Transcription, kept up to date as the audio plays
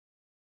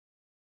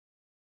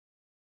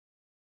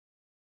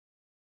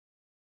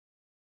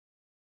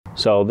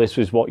So this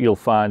is what you'll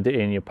find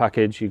in your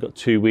package. You've got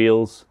two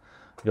wheels,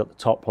 you've got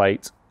the top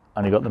plate,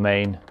 and you've got the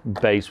main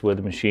base where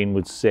the machine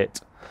would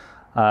sit.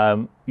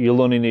 You'll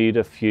only need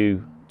a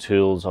few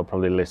tools. I'll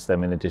probably list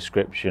them in the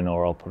description,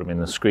 or I'll put them in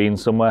the screen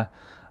somewhere.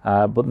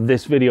 But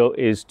this video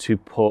is to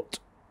put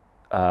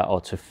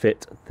or to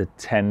fit the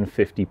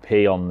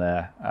 1050p on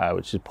there,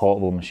 which is a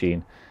portable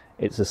machine.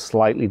 It's a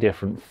slightly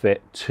different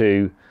fit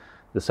to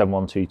the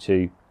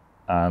 7122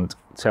 and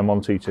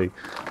 10122.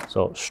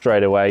 So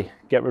straight away,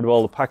 get rid of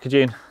all the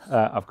packaging.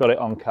 I've got it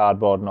on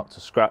cardboard not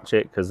to scratch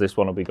it, because this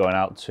one will be going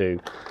out to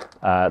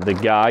this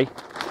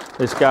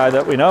guy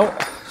that we know.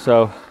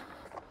 So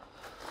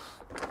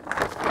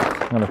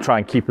I'm going to try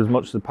and keep as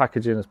much of the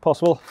packaging as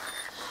possible.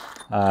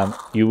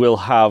 You will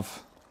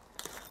have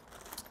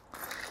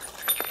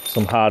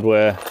some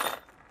hardware,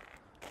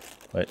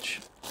 which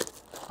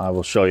I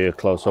will show you a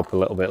close up a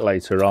little bit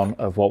later on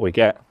of what we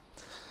get.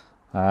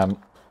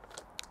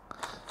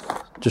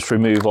 Just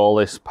remove all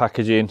this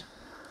packaging,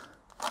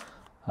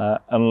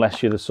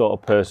 unless you're the sort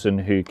of person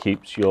who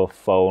keeps your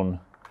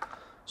phone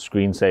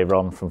screensaver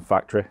on from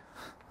factory.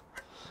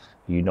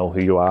 You know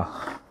who you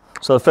are.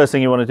 So the first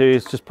thing you want to do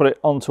is just put it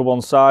onto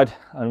one side,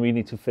 and we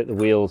need to fit the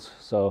wheels.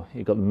 So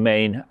you've got the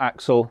main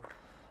axle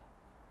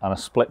and a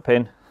split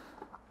pin.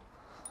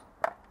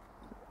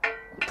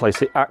 Place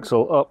the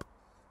axle up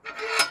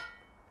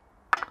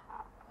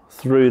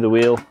through the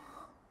wheel,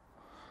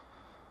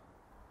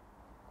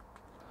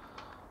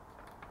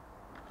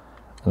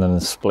 and then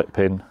the split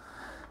pin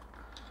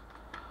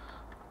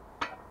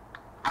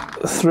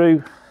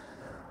through,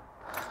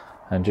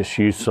 and just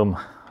use some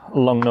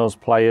long nose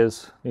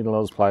pliers, needle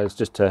nose pliers,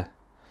 just to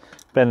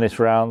bend this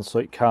round so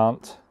it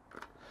can't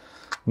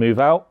move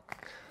out.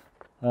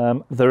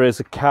 There is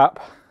a cap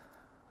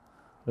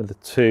with the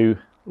two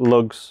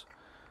lugs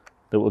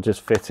that will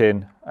just fit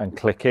in and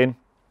click in.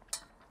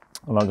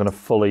 I'm not going to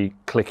fully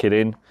click it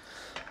in,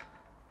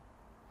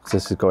 because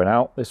this is going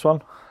out, this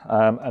one.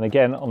 And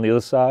again, on the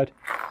other side,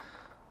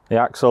 the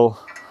axle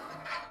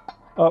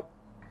up,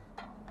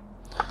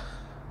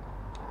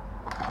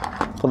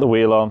 put the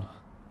wheel on,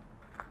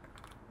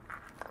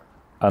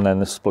 and then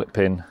the split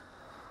pin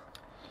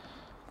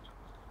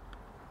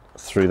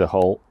through the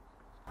hole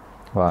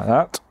like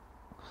that.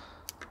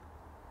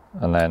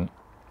 And then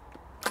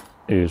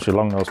use your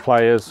long nose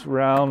pliers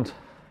round,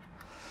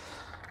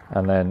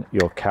 and then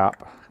your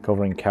cap,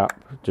 covering cap,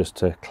 just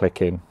to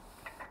click in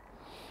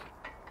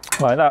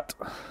like that.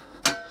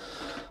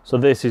 So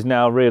this is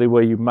now really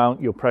where you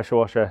mount your pressure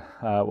washer.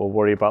 We'll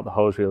worry about the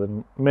hose reel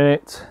in a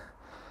minute.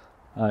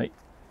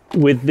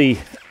 With the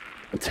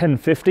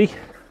 1050,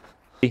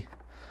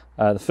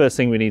 the first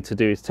thing we need to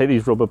do is take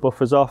these rubber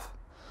buffers off.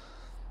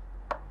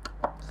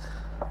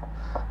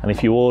 And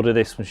if you order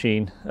this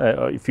machine,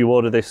 if you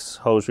order this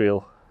hose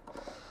reel,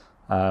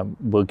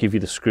 we'll give you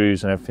the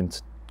screws and everything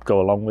to go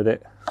along with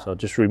it. So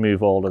just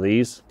remove all of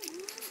these.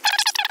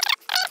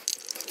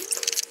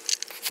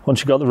 Once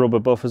you've got the rubber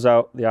buffers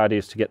out, the idea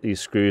is to get these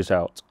screws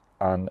out,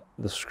 and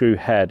the screw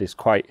head is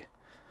quite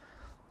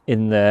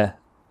in there.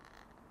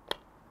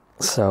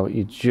 So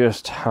you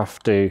just have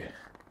to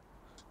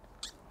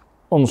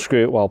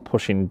unscrew it while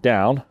pushing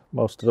down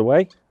most of the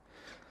way,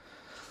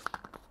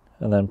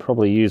 and then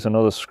probably use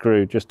another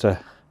screw just to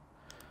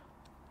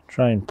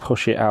try and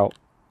push it out.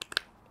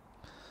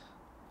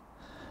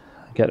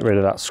 Get rid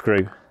of that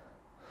screw.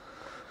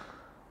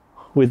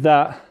 With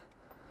that,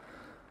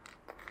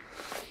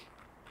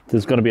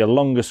 there's going to be a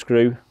longer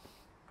screw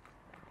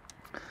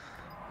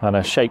and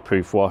a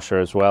shake-proof washer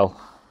as well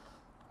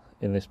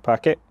in this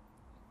packet.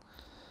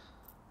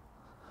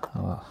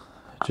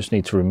 Just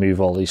need to remove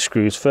all these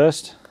screws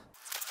first.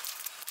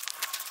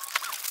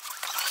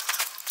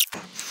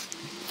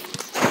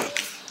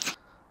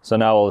 So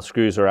now all the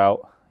screws are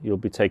out, you'll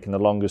be taking the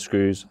longer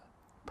screws,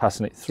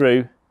 passing it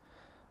through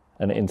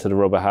and into the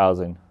rubber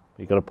housing.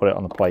 You've got to put it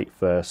on the plate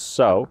first.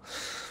 So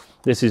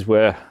this is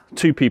where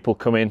two people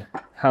come in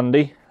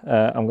handy.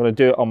 I'm going to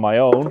do it on my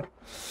own,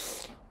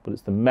 but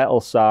it's the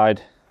metal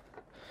side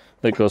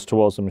that goes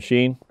towards the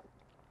machine.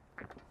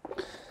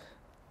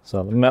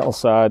 So the metal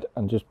side,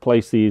 and just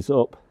place these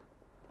up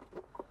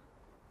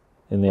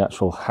in the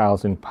actual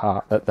housing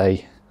part that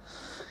they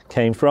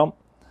came from.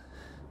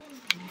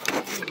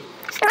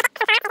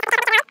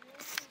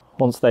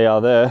 Once they are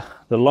there,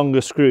 the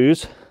longer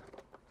screws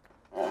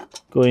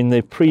go in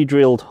the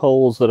pre-drilled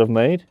holes that I've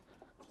made.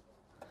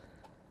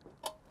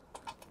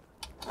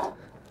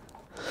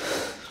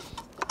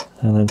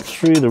 And then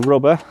through the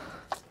rubber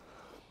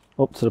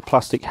up to the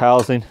plastic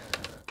housing,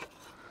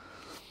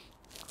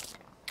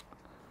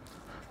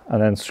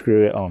 and then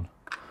screw it on.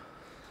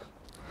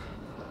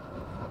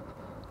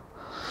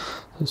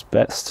 It's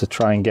best to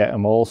try and get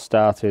them all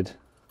started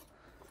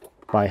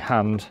by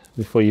hand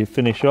before you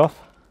finish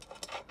off.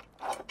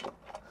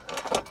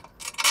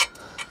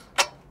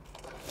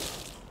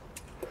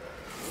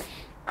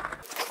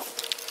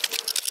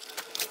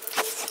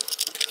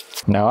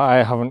 Now,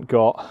 I haven't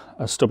got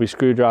a stubby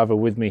screwdriver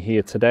with me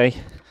here today,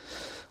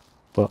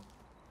 but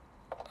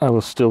I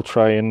will still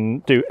try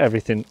and do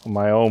everything on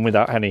my own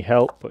without any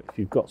help, but if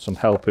you've got some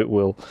help it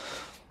will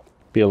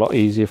be a lot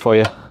easier for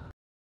you.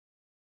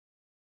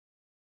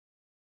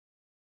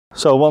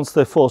 So once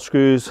the 4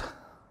 screws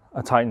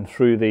are tightened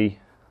through the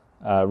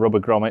rubber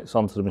grommets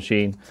onto the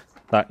machine,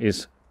 that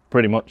is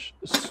pretty much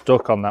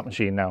stuck on that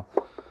machine now,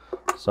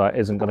 so it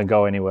isn't going to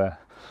go anywhere.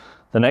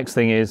 The next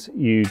thing is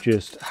you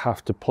just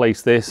have to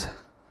place this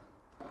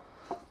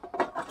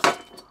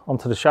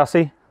onto the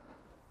chassis,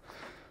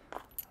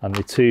 and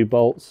the 2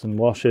 bolts and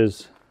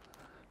washers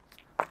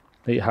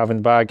that you have in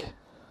the bag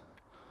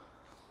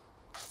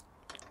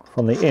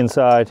from the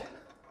inside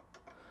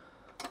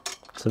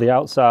to the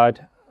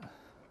outside,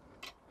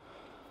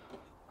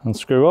 and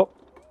screw up.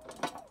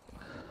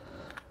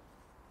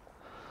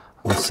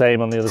 And the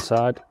same on the other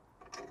side.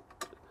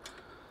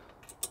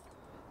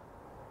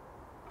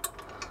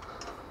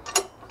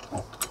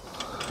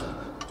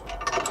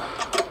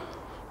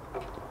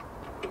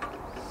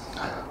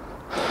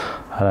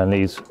 And then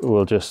these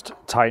will just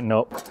tighten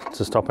up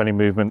to stop any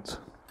movement.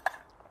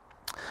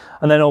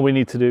 And then all we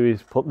need to do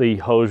is put the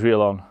hose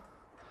reel on.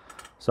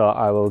 So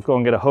I will go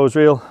and get a hose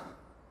reel.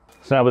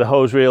 So now with the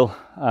hose reel,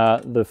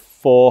 the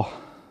 4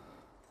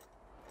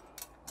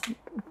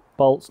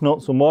 bolts,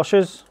 nuts and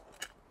washers.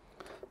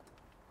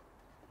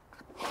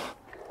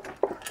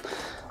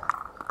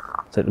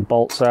 Take the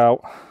bolts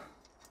out.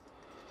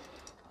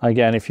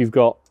 Again, if you've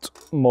got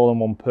more than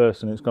one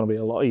person, it's going to be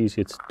a lot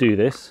easier to do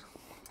this.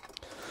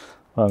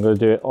 I'm going to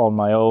do it on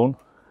my own.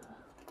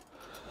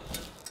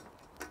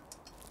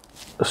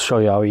 I'll show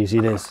you how easy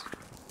it is.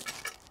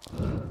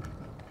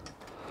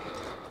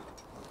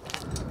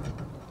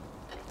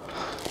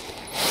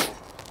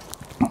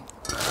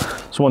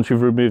 So once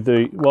you've removed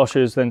the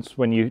washers, then it's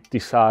when you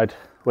decide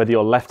whether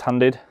you're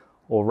left-handed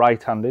or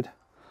right-handed.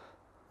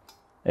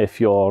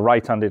 If you're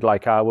right-handed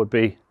like I would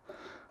be,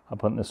 I'm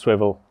putting the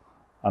swivel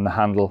and the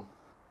handle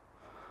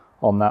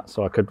on that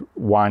so I could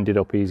wind it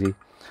up easy.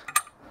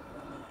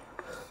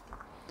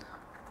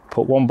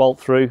 Put 1 bolt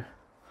through.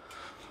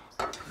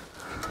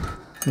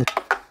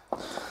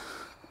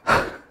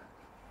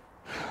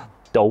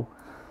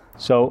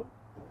 So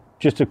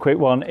just a quick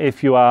one,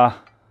 if you are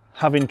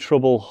having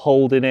trouble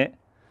holding it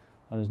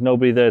and there's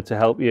nobody there to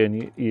help you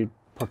and you're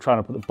trying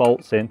to put the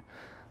bolts in,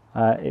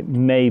 it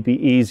may be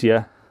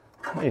easier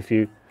if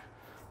you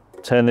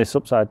turn this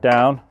upside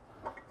down,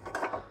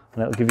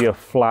 and it'll give you a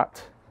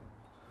flat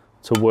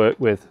to work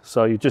with.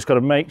 So you've just got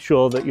to make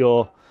sure that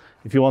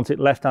if you want it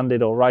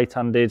left-handed or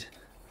right-handed,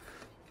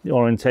 the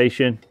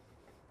orientation,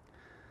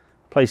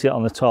 place it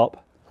on the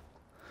top,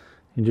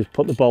 you just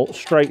put the bolt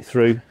straight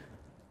through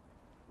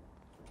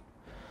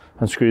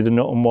and screw the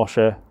nut and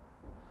washer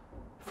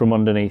from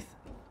underneath.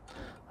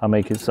 That'll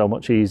make it so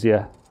much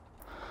easier.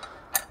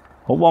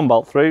 Put 1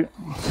 bolt through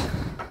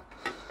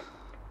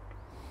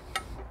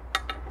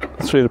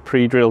the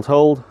pre-drilled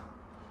hole,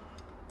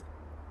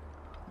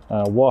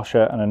 a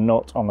washer and a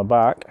nut on the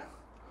back,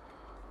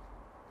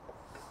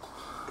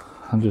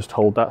 and just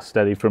hold that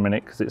steady for a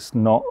minute because it's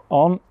not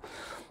on.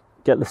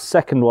 Get the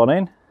second one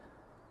in.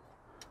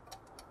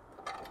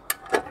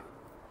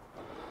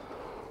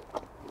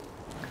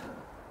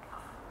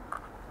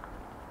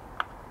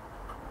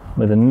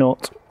 With a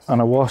nut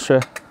and a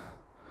washer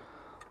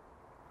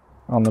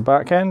on the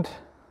back end.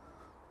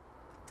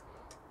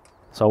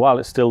 So while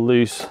it's still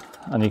loose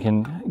and you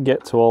can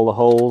get to all the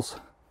holes,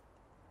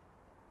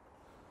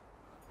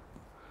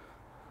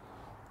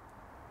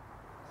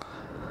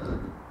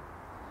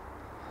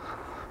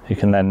 you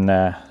can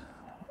then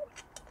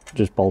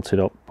just bolt it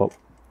up, but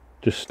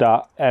just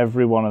start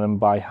every one of them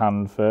by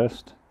hand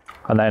first,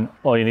 and then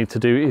all you need to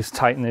do is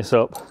tighten this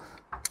up.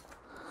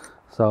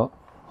 So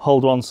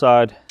hold one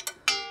side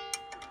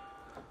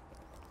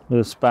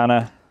with a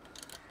spanner,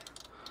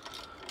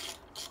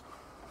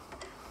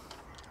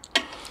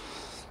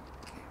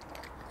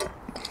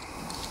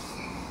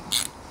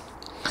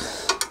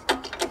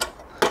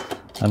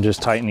 and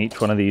just tighten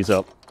each one of these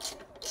up.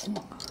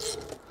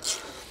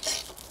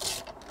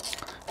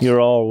 You're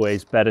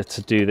always better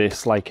to do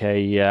this like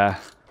a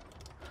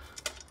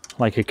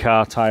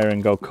car tire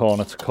and go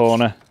corner to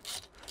corner.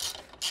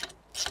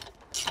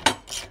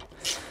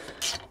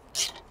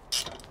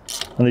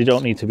 And they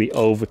don't need to be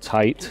over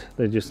tight,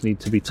 they just need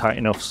to be tight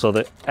enough so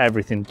that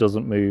everything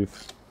doesn't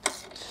move.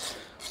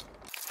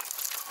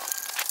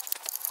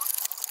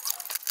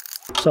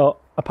 So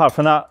apart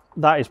from that,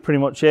 that is pretty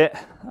much it.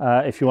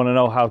 If you want to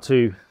know how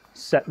to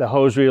set the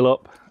hose reel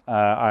up,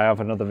 I have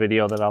another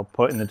video that I'll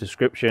put in the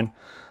description.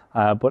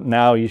 But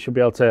now you should be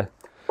able to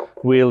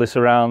wheel this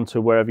around to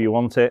wherever you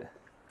want it.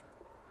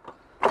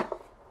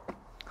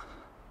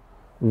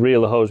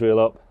 Reel the hose reel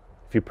up.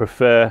 If you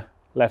prefer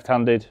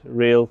left-handed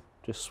reel,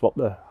 just swap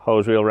the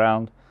hose reel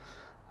around.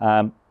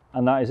 And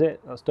that is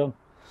it, that's done.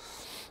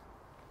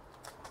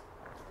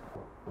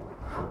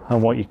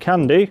 And what you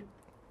can do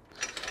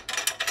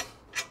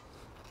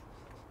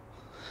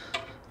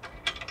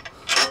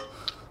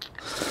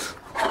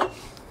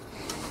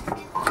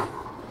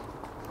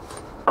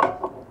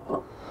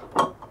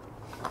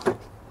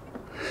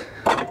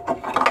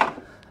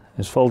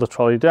is fold the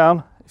trolley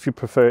down. if you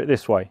prefer it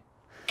this way.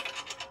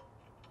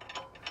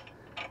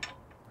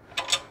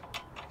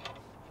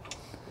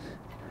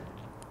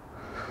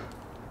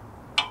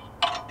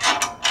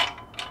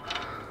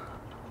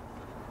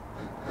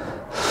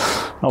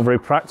 Not very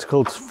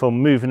practical for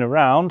moving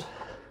around,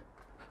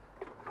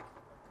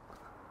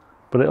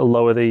 but it'll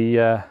lower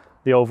the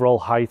overall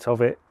height of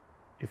it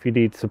if you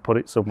need to put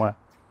it somewhere.